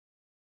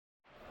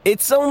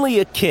It's only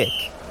a kick,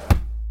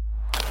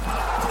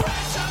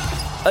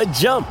 a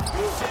jump,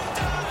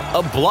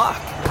 a block.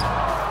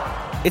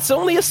 It's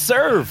only a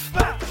serve.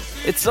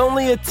 It's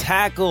only a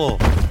tackle,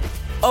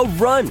 a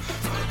run.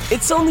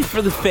 It's only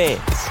for the fans.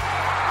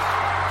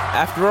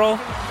 After all,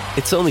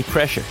 it's only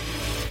pressure.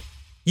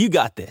 You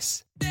got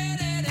this.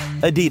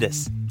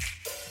 Adidas.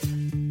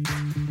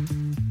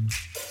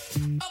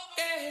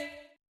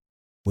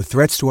 With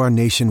threats to our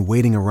nation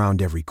waiting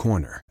around every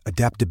corner,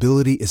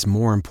 adaptability is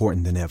more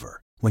important than ever.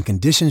 When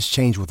conditions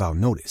change without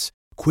notice,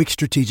 quick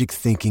strategic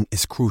thinking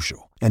is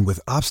crucial. And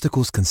with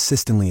obstacles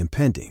consistently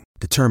impending,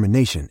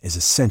 determination is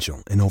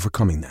essential in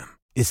overcoming them.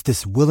 It's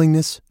this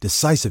willingness,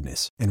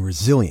 decisiveness, and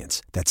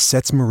resilience that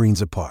sets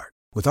Marines apart.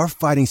 With our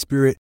fighting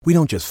spirit, we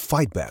don't just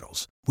fight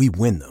battles, we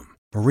win them.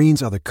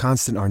 Marines are the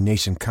constant our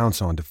nation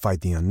counts on to fight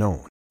the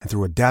unknown. And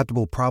through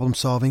adaptable problem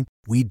solving,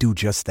 we do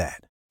just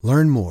that.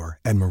 Learn more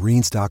at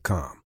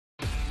marines.com.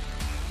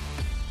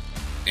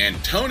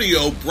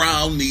 Antonio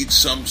Brown needs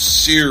some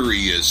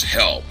serious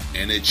help,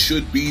 and it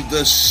should be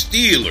the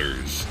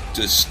Steelers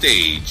to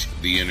stage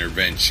the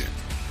intervention.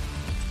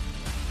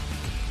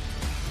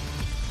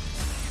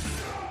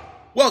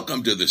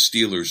 Welcome to the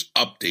Steelers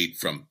Update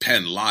from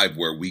Penn Live,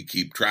 where we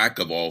keep track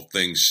of all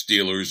things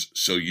Steelers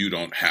so you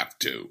don't have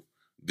to.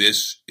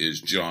 This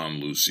is John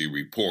Lucy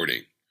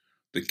reporting.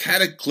 The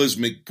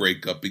cataclysmic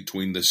breakup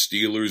between the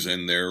Steelers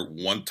and their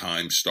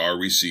one-time star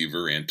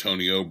receiver,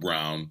 Antonio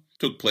Brown,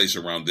 took place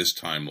around this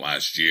time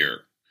last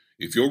year.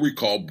 If you'll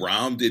recall,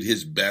 Brown did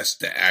his best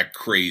to act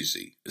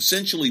crazy,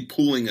 essentially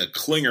pulling a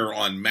clinger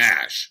on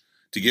MASH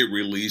to get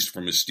released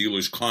from his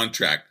Steelers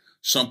contract,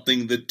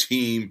 something the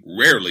team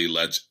rarely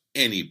lets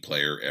any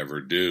player ever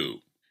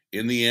do.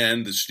 In the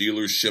end, the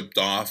Steelers shipped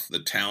off the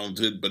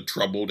talented but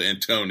troubled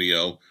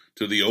Antonio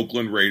to the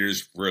Oakland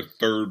Raiders for a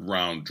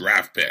third-round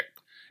draft pick.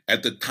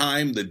 At the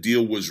time, the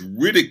deal was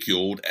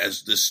ridiculed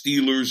as the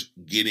Steelers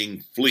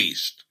getting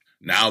fleeced.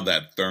 Now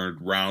that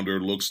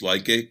third-rounder looks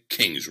like a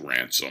king's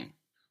ransom.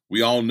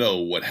 We all know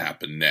what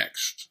happened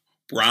next.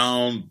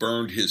 Brown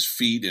burned his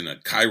feet in a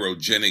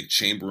cryogenic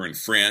chamber in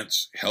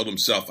France, held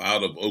himself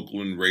out of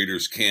Oakland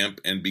Raiders camp,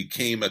 and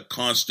became a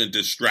constant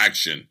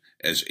distraction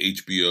as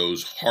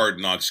HBO's Hard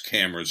Knocks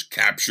cameras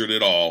captured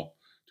it all,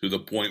 to the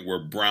point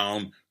where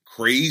Brown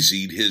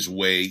crazied his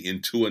way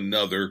into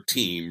another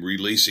team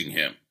releasing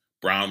him.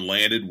 Brown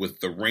landed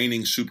with the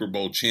reigning Super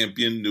Bowl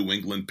champion New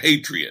England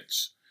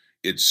Patriots.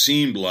 It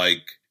seemed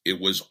like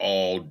it was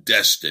all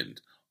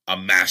destined, a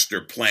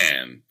master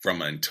plan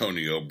from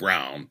Antonio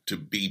Brown to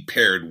be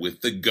paired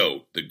with the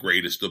GOAT, the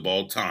greatest of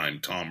all time,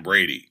 Tom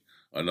Brady.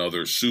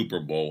 Another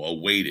Super Bowl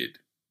awaited,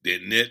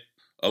 didn't it?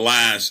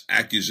 Alas,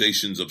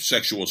 accusations of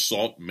sexual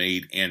assault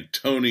made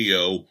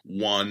Antonio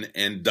one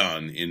and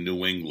done in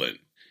New England.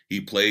 He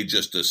played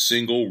just a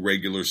single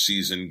regular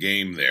season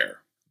game there.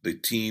 The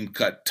team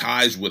cut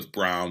ties with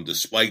Brown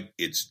despite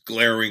its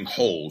glaring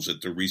holes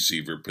at the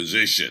receiver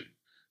position.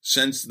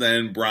 Since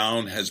then,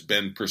 Brown has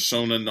been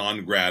persona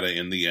non grata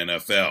in the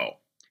NFL.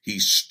 He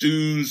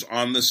stews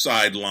on the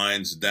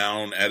sidelines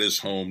down at his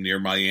home near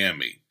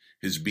Miami.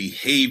 His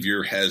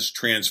behavior has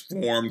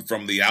transformed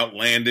from the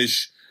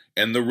outlandish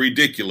and the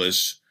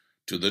ridiculous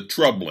to the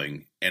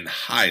troubling and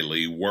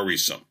highly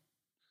worrisome.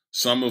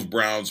 Some of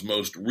Brown's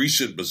most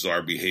recent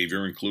bizarre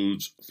behavior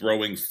includes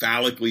throwing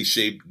phallically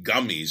shaped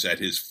gummies at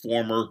his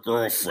former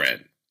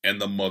girlfriend and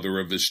the mother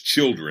of his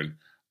children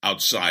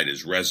outside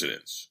his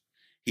residence.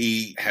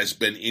 He has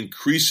been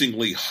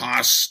increasingly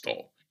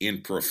hostile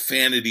in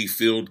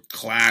profanity-filled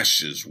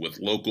clashes with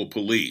local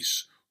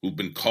police who've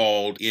been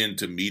called in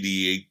to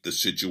mediate the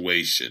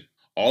situation.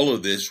 All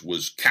of this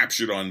was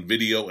captured on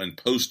video and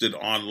posted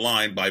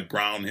online by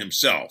Brown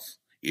himself.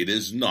 It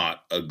is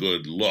not a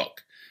good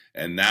look.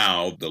 And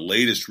now the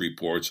latest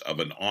reports of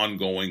an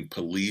ongoing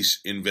police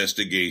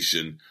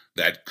investigation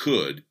that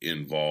could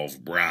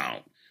involve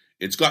Brown.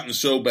 It's gotten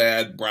so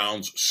bad,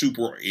 Brown's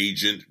super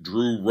agent,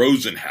 Drew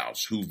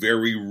Rosenhaus, who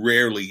very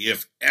rarely,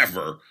 if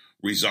ever,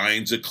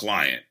 resigns a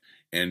client,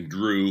 and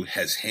Drew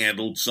has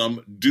handled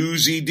some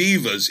doozy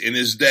divas in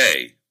his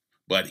day,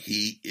 but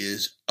he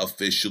is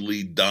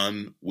officially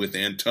done with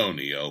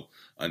Antonio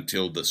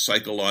until the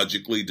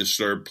psychologically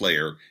disturbed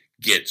player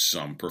gets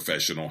some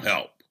professional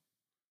help.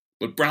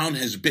 But Brown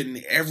has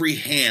bitten every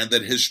hand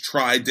that has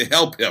tried to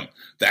help him.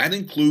 That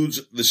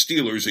includes the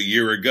Steelers a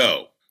year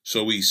ago.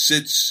 So he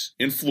sits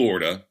in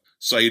Florida,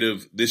 site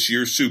of this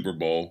year's Super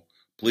Bowl,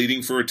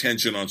 pleading for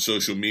attention on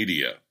social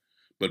media.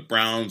 But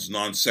Brown's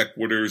non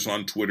sequiturs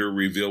on Twitter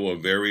reveal a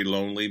very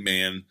lonely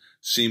man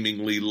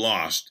seemingly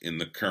lost in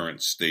the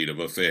current state of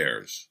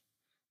affairs.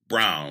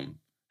 Brown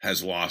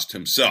has lost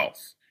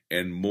himself,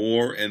 and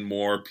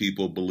more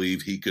people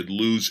believe he could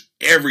lose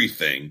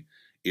everything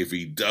if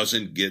he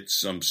doesn't get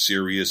some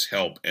serious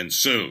help, and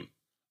soon.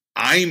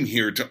 I'm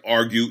here to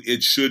argue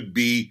it should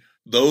be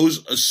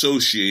those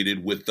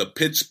associated with the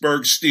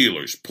Pittsburgh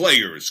Steelers,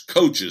 players,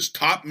 coaches,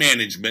 top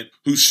management,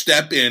 who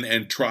step in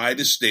and try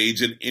to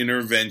stage an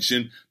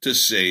intervention to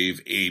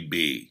save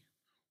AB.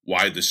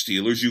 Why the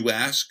Steelers, you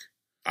ask?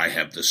 I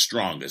have the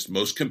strongest,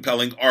 most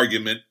compelling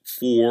argument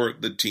for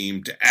the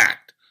team to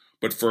act.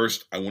 But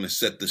first, I want to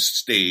set the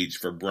stage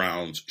for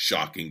Brown's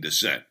shocking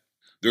dissent.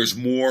 There's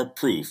more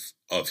proof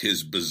of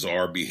his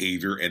bizarre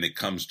behavior, and it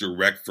comes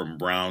direct from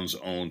Brown's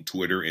own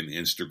Twitter and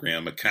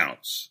Instagram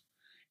accounts.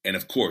 And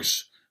of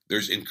course,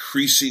 there's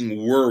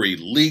increasing worry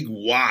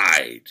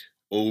league-wide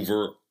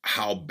over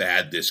how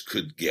bad this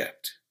could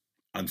get.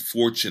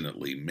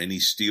 Unfortunately, many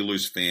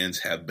Steelers fans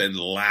have been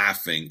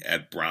laughing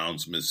at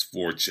Brown's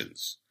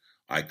misfortunes.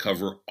 I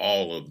cover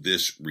all of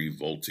this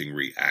revolting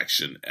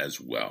reaction as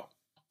well.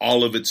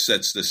 All of it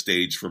sets the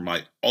stage for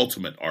my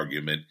ultimate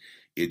argument.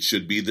 It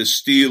should be the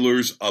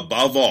Steelers,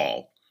 above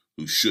all,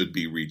 who should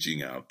be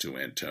reaching out to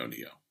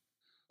Antonio.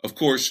 Of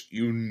course,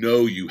 you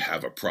know you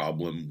have a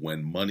problem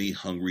when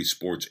money-hungry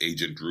sports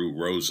agent Drew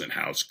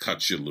Rosenhaus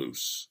cuts you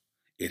loose.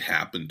 It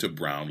happened to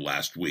Brown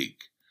last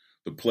week.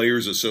 The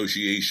Players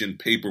Association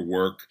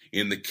paperwork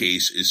in the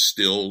case is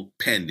still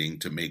pending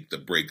to make the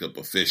breakup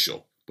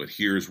official. But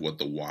here's what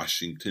the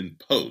Washington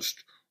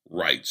Post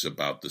writes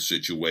about the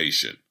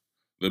situation.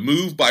 The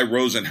move by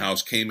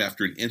Rosenhaus came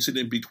after an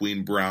incident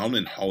between Brown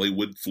and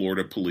Hollywood,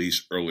 Florida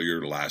police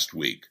earlier last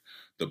week.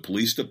 The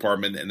police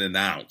department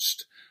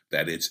announced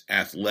that its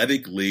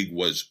athletic league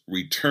was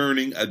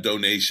returning a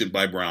donation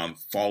by Brown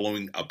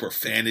following a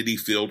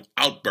profanity-filled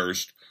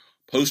outburst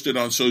posted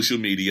on social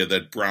media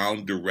that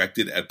Brown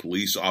directed at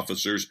police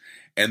officers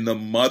and the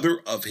mother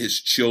of his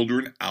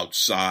children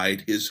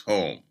outside his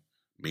home.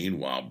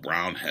 Meanwhile,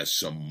 Brown has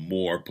some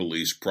more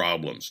police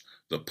problems.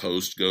 The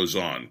Post goes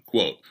on,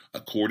 quote,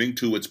 according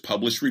to its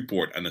published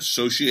report, an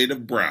associate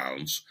of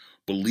Brown's,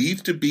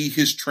 believed to be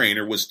his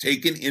trainer, was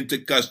taken into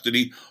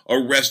custody,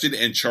 arrested,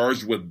 and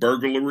charged with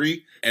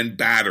burglary and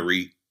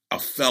battery, a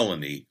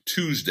felony,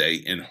 Tuesday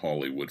in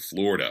Hollywood,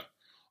 Florida.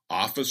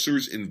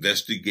 Officers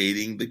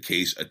investigating the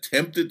case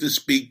attempted to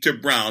speak to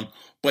Brown,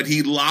 but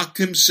he locked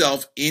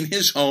himself in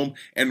his home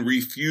and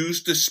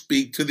refused to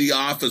speak to the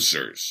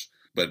officers.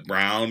 But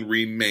Brown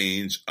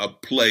remains a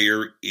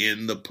player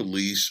in the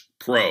police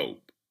probe.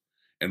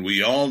 And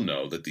we all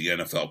know that the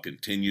NFL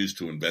continues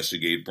to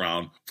investigate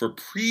Brown for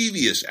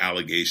previous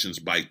allegations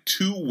by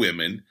two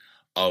women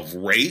of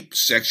rape,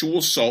 sexual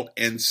assault,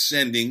 and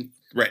sending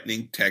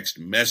threatening text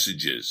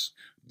messages.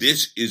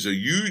 This is a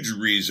huge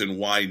reason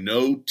why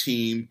no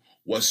team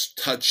was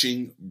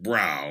touching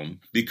Brown,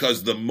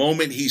 because the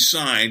moment he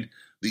signed,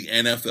 the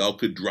NFL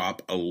could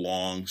drop a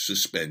long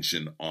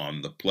suspension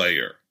on the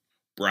player.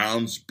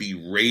 Brown's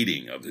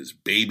berating of his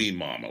baby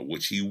mama,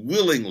 which he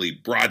willingly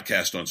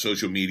broadcast on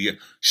social media,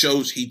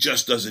 shows he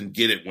just doesn't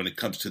get it when it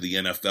comes to the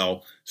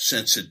NFL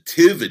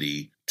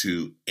sensitivity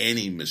to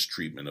any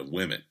mistreatment of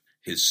women.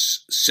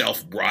 His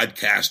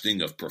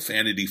self-broadcasting of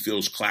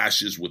profanity-filled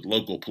clashes with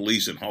local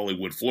police in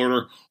Hollywood,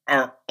 Florida,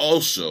 are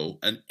also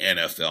an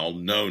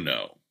NFL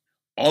no-no.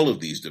 All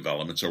of these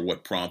developments are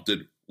what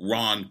prompted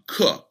Ron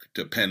Cook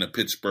to pen a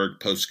Pittsburgh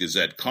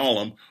Post-Gazette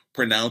column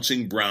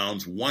pronouncing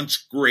Brown's once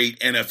great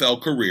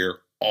NFL career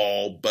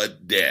all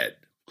but dead.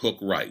 Cook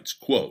writes,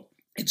 quote,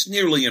 it's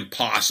nearly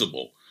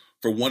impossible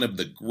for one of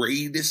the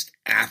greatest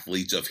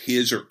athletes of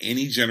his or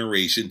any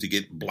generation to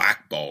get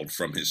blackballed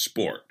from his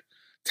sport.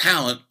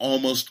 Talent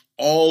almost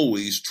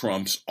always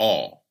trumps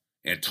all.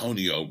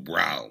 Antonio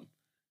Brown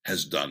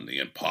has done the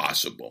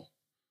impossible.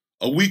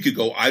 A week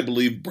ago, I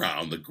believed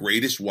Brown, the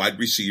greatest wide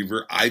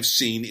receiver I've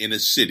seen in a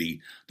city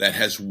that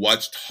has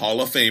watched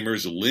Hall of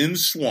Famers Lynn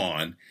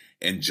Swann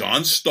and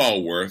John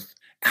Stallworth,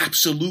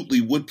 absolutely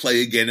would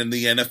play again in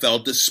the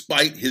NFL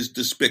despite his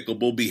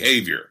despicable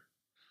behavior.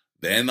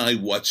 Then I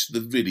watched the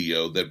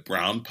video that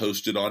Brown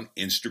posted on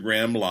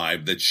Instagram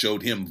Live that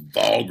showed him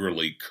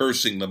vulgarly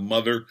cursing the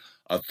mother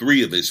of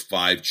 3 of his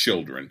 5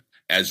 children,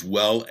 as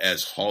well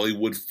as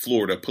Hollywood,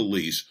 Florida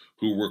police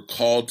who were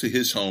called to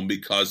his home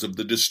because of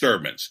the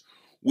disturbance,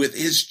 with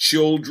his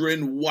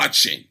children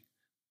watching.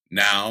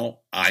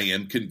 Now, I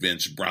am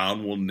convinced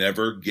Brown will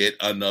never get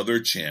another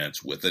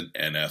chance with an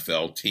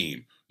NFL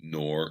team,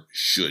 nor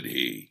should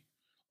he,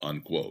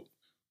 unquote.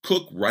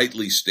 Cook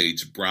rightly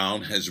states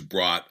Brown has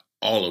brought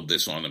all of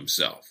this on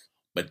himself.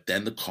 But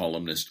then the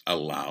columnist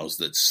allows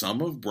that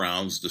some of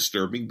Brown's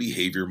disturbing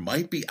behavior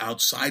might be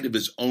outside of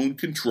his own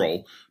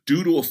control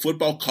due to a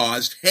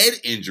football-caused head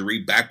injury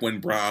back when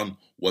Brown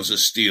was a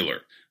Steeler.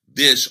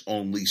 This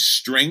only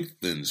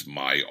strengthens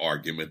my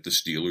argument the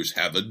Steelers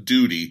have a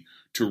duty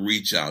to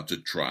reach out to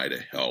try to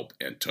help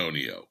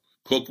Antonio.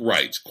 Cook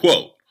writes,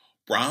 quote,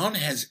 Brown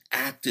has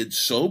acted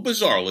so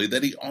bizarrely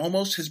that he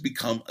almost has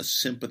become a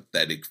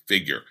sympathetic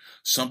figure.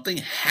 Something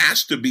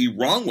has to be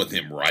wrong with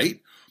him,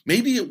 right?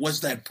 Maybe it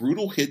was that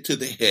brutal hit to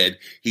the head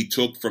he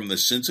took from the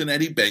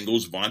Cincinnati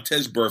Bengals'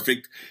 Vontaze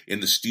Burfict in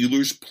the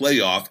Steelers'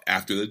 playoff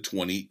after the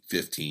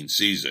 2015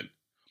 season.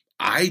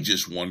 I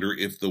just wonder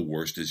if the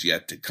worst is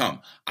yet to come.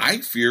 I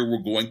fear we're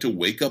going to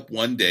wake up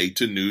one day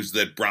to news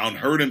that Brown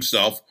hurt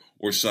himself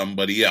or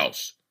somebody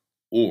else,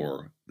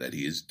 or that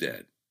he is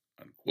dead,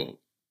 unquote.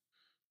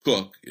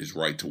 Cook is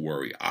right to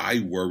worry. I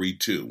worry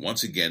too.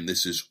 Once again,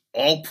 this is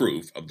all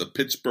proof of the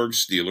Pittsburgh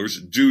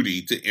Steelers'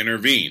 duty to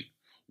intervene.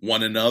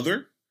 One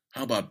another,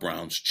 How about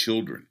Brown's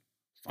children?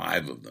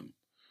 5 of them.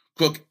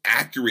 Cook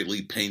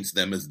accurately paints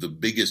them as the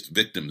biggest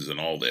victims in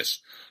all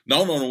this.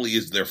 Not only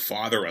is their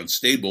father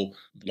unstable,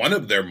 one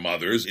of their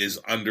mothers is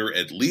under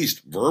at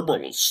least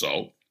verbal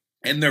assault,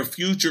 and their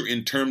future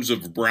in terms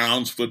of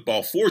Brown's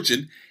football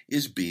fortune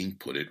is being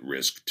put at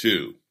risk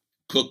too.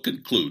 Cook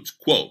concludes,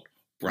 quote,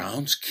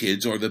 Brown's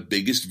kids are the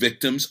biggest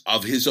victims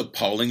of his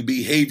appalling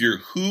behavior.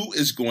 Who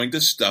is going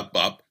to step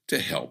up to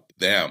help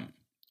them?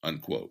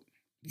 Unquote.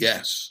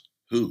 Yes,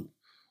 who?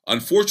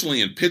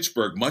 Unfortunately, in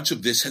Pittsburgh, much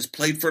of this has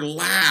played for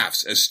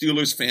laughs as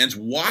Steelers fans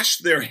wash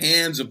their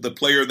hands of the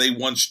player they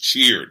once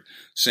cheered,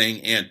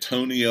 saying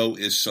Antonio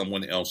is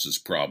someone else's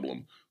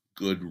problem.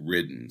 Good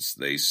riddance,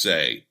 they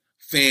say.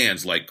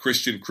 Fans like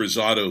Christian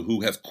Cruzado,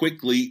 who have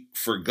quickly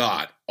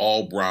forgot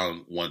all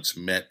Brown once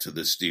meant to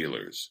the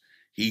Steelers.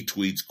 He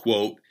tweets,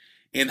 quote,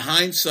 in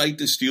hindsight,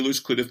 the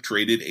Steelers could have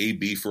traded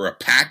AB for a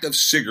pack of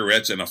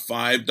cigarettes and a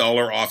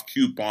 $5 off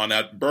coupon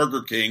at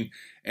Burger King,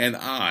 and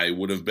I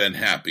would have been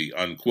happy,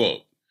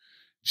 unquote.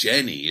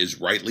 Jenny is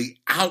rightly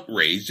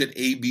outraged at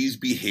AB's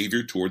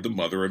behavior toward the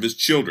mother of his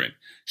children.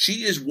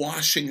 She is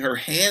washing her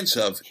hands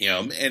of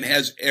him and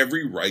has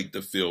every right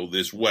to feel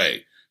this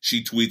way.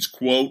 She tweets,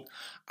 quote,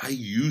 I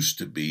used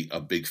to be a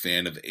big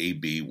fan of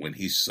AB when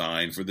he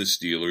signed for the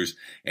Steelers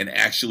and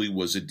actually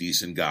was a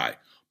decent guy.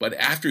 But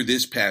after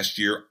this past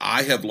year,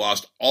 I have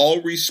lost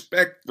all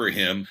respect for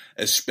him,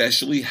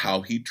 especially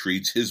how he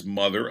treats his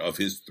mother of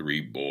his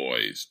 3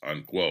 boys,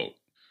 unquote.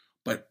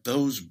 But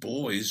those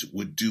boys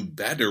would do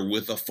better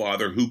with a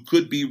father who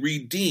could be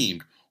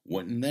redeemed,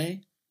 wouldn't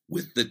they?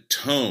 With the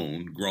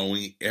tone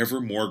growing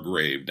ever more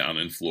grave down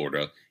in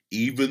Florida,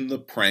 even the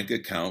prank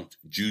account,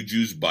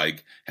 Juju's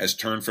Bike, has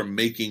turned from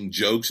making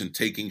jokes and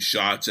taking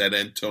shots at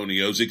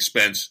Antonio's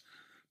expense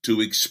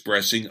to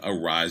expressing a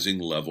rising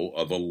level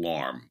of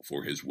alarm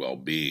for his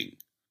well-being.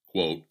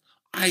 Quote,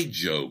 I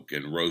joke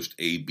and roast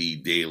AB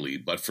daily,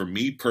 but for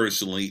me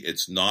personally,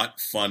 it's not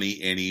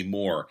funny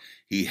anymore.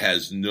 He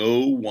has no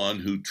one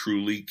who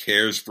truly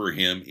cares for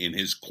him in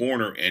his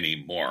corner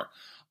anymore.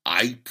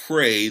 I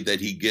pray that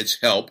he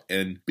gets help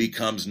and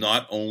becomes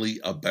not only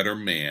a better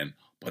man,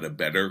 but a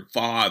better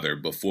father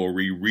before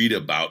we read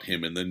about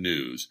him in the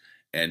news,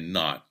 and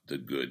not the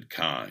good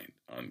kind,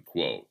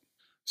 unquote.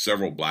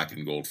 Several Black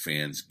and Gold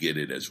fans get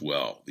it as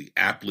well. The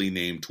aptly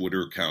named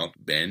Twitter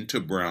account, Ben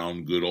to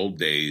Brown Good Old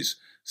Days,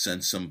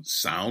 sent some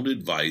sound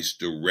advice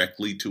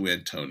directly to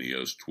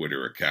Antonio's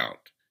Twitter account.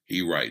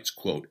 He writes,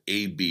 quote,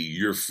 AB,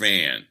 your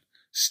fan,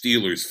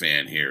 Steelers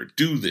fan here,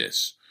 do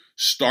this.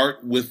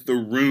 Start with the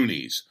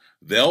Rooneys.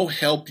 They'll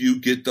help you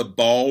get the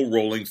ball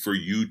rolling for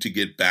you to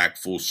get back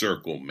full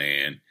circle,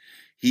 man.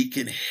 He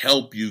can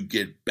help you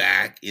get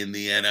back in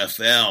the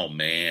NFL,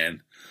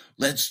 man.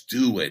 Let's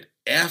do it.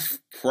 F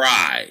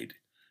pride.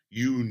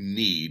 You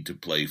need to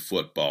play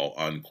football,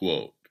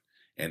 unquote.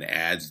 And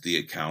adds the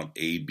account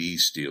AB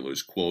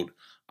Steelers, quote,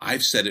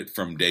 I've said it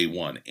from day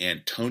one.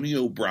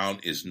 Antonio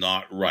Brown is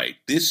not right.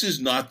 This is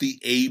not the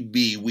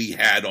AB we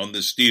had on the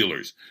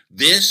Steelers.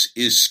 This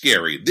is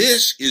scary.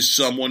 This is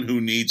someone who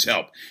needs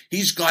help.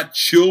 He's got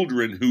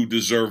children who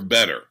deserve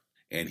better.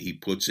 And he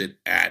puts it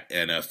at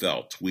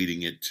NFL,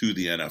 tweeting it to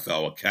the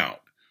NFL account.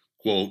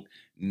 Quote,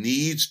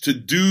 needs to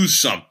do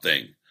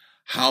something.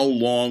 How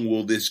long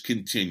will this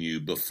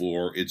continue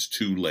before it's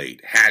too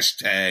late?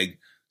 Hashtag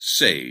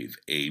Save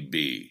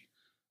AB.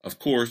 Of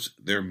course,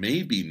 there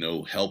may be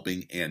no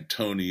helping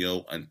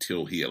Antonio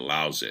until he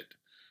allows it.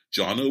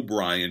 John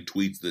O'Brien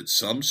tweets that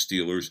some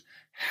Steelers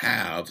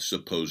have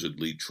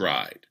supposedly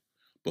tried.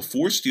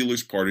 Before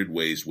Steelers parted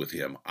ways with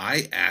him,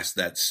 I asked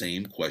that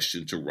same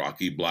question to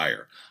Rocky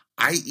Bleier.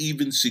 I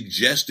even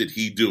suggested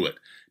he do it,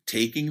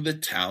 taking the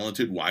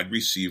talented wide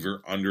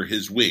receiver under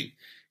his wing.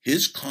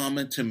 His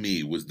comment to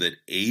me was that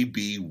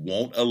AB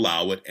won't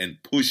allow it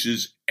and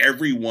pushes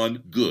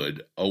everyone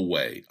good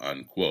away,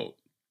 unquote.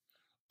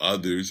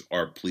 Others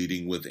are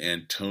pleading with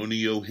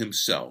Antonio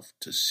himself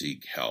to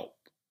seek help.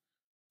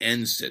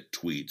 NSIT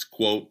tweets,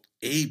 quote,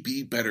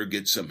 AB better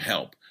get some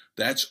help.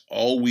 That's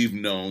all we've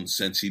known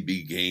since he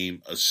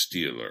became a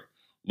Steeler.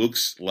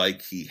 Looks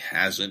like he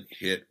hasn't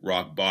hit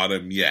rock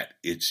bottom yet.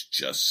 It's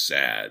just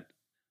sad,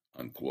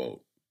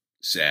 unquote.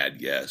 Sad,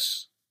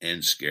 yes,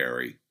 and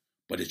scary.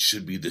 But it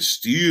should be the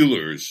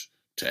Steelers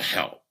to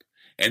help.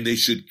 And they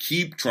should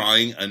keep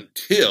trying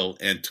until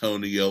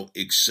Antonio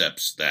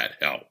accepts that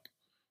help.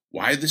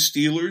 Why the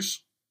Steelers?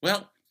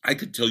 Well, I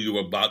could tell you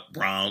about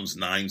Brown's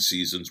 9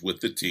 seasons with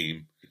the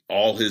team,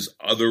 all his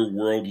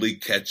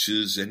otherworldly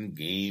catches and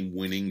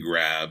game-winning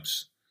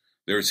grabs.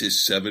 There's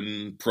his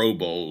 7 Pro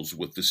Bowls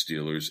with the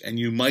Steelers, and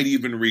you might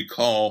even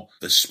recall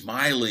the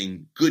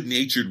smiling,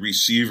 good-natured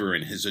receiver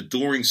and his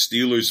adoring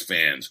Steelers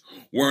fans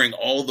wearing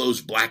all those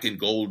black and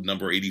gold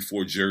number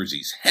 84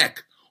 jerseys.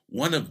 Heck,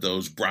 one of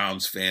those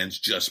Browns fans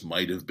just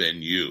might have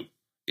been you.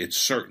 It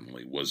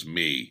certainly was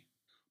me.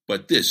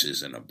 But this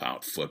isn't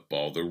about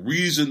football. The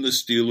reason the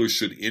Steelers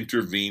should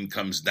intervene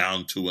comes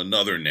down to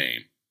another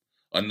name,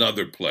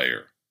 another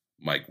player,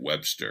 Mike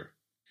Webster.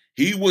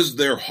 He was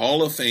their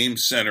Hall of Fame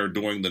center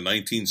during the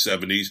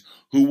 1970s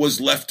who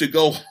was left to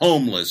go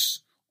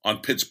homeless on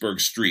Pittsburgh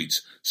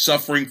streets,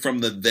 suffering from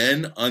the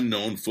then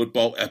unknown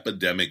football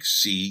epidemic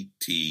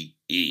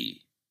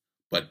CTE.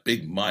 But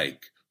Big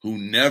Mike, who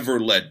never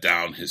let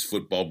down his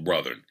football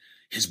brethren,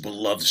 his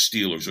beloved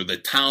Steelers, or the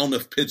town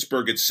of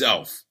Pittsburgh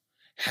itself,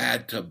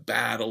 had to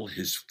battle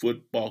his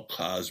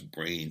football-caused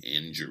brain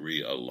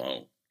injury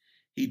alone.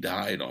 He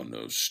died on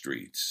those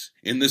streets,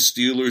 in the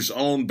Steelers'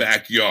 own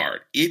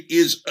backyard. It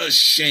is a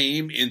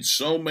shame in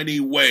so many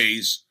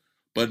ways,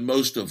 but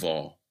most of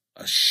all,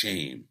 a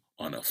shame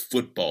on a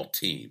football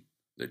team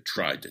that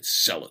tried to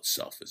sell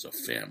itself as a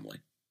family.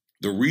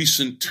 The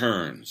recent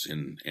turns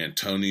in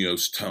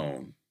Antonio's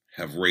tone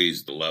have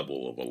raised the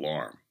level of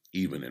alarm,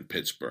 even in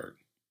Pittsburgh.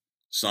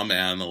 Some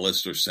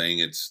analysts are saying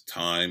it's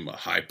time a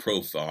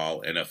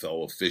high-profile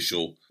NFL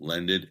official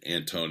lended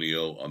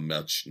Antonio a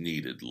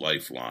much-needed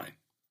lifeline.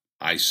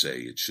 I say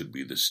it should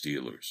be the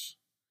Steelers.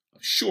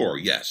 Sure,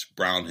 yes,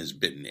 Brown has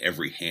bitten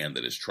every hand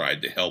that has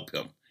tried to help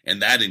him,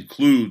 and that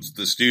includes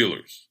the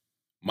Steelers.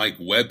 Mike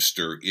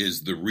Webster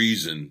is the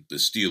reason the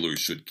Steelers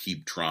should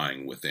keep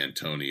trying with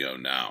Antonio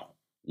now.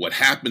 What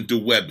happened to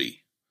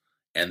Webby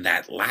and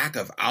that lack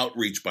of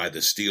outreach by the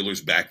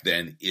Steelers back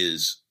then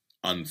is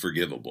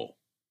unforgivable.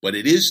 But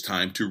it is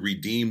time to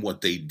redeem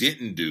what they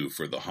didn't do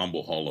for the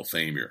humble Hall of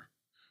Famer.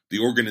 The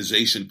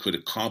organization could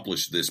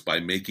accomplish this by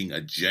making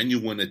a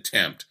genuine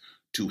attempt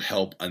to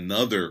help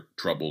another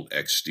troubled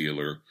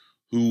ex-Steeler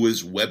who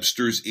is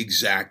Webster's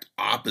exact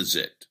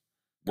opposite.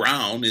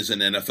 Brown is an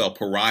NFL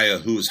pariah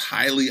who is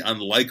highly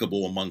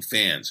unlikable among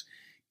fans,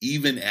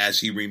 even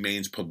as he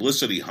remains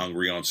publicity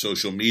hungry on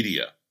social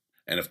media.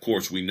 And of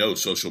course, we know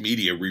social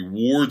media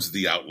rewards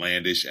the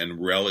outlandish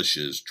and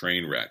relishes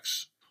train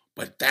wrecks.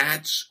 But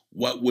that's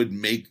what would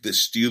make the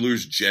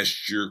Steelers'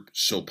 gesture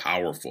so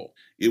powerful.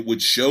 It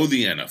would show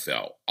the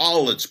NFL,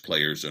 all its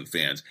players and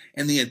fans,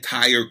 and the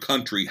entire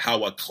country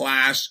how a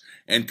class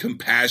and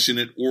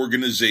compassionate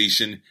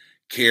organization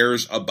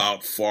cares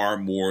about far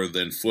more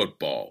than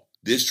football.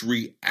 This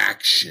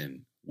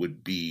reaction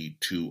would be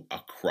to a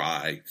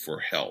cry for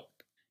help,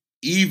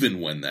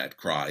 even when that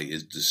cry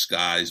is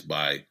disguised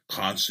by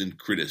constant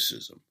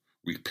criticism,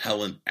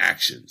 repellent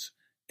actions,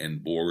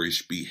 and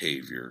boorish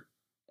behavior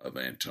of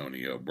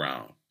Antonio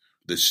Brown.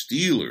 The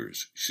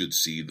Steelers should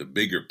see the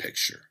bigger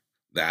picture,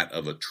 that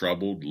of a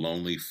troubled,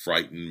 lonely,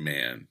 frightened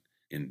man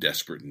in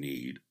desperate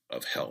need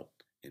of help,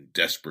 in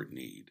desperate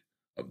need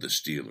of the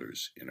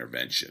Steelers'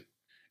 intervention.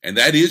 And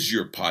that is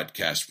your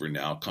podcast for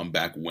now. Come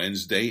back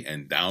Wednesday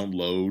and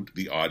download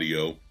the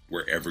audio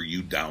wherever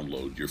you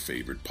download your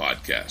favorite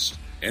podcast.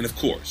 And of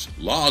course,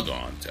 log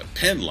on to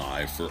Penn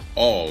Live for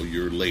all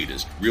your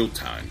latest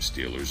real-time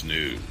Steelers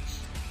news.